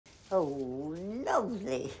Oh,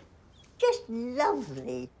 lovely. Just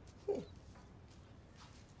lovely.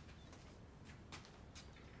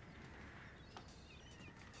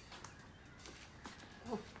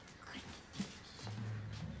 Oh,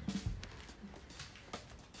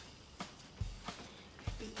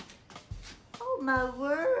 oh, my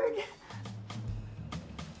word.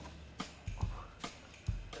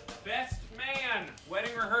 Best man,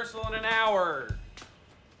 wedding rehearsal in an hour.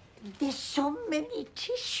 There's so many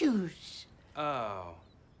tissues. Oh,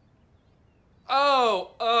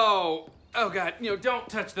 God, don't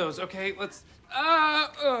touch those, okay?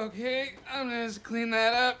 Okay, I'm gonna just clean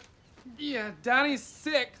that up. Yeah, Donnie's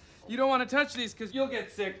sick. You don't want to touch these because you'll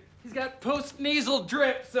get sick. He's got post-nasal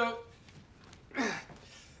drip, so...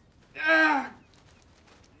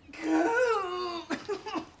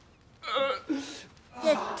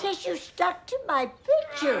 The tissue stuck to my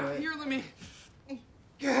picture. Here, let me...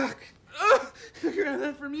 Grab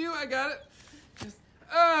that from you, I got it.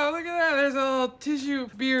 Oh, look at that. There's a little tissue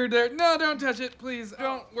beard there. No, don't touch it, please.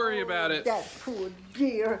 Don't worry about it. That poor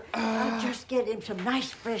dear. I'll just get him some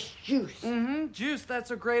nice fresh juice. Mm-hmm. Juice,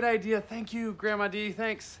 that's a great idea. Thank you, Grandma D.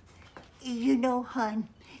 Thanks. You know, hon,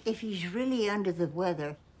 if he's really under the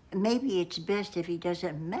weather, maybe it's best if he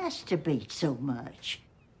doesn't masturbate so much.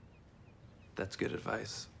 That's good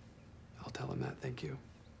advice. I'll tell him that. Thank you.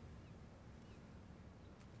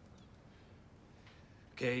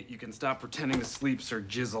 Okay, you can stop pretending to sleep, Sir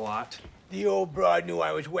Jizz a lot. The old broad knew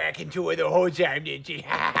I was whacking to her the whole time, didn't she?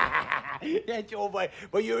 That's all right.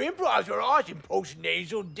 But your improvs were awesome,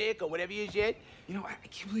 post-nasal dick or whatever you said. I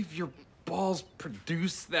can't believe your balls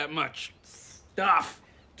produce that much stuff.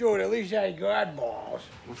 Dude, at least I got balls.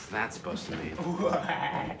 What's that supposed to mean?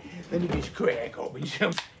 Let me just crack open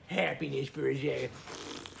some happiness for a second.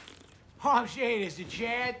 All I'm saying is the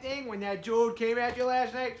Chad thing, when that dude came at you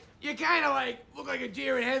last night, you kind of look like a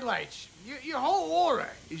deer in headlights. Your whole aura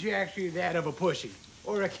is actually that of a pussy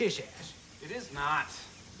or a kiss ass. It is not.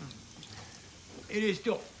 It is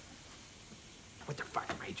too. What the fuck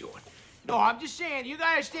am I doing? No, I'm just saying, you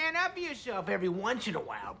gotta stand up for yourself every once in a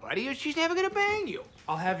while, buddy, or she's never gonna bang you.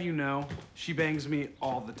 I'll have you know, she bangs me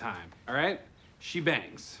all the time, all right? She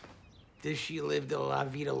bangs. Does she live the La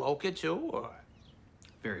Vida Loca too, or?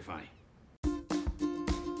 Very funny.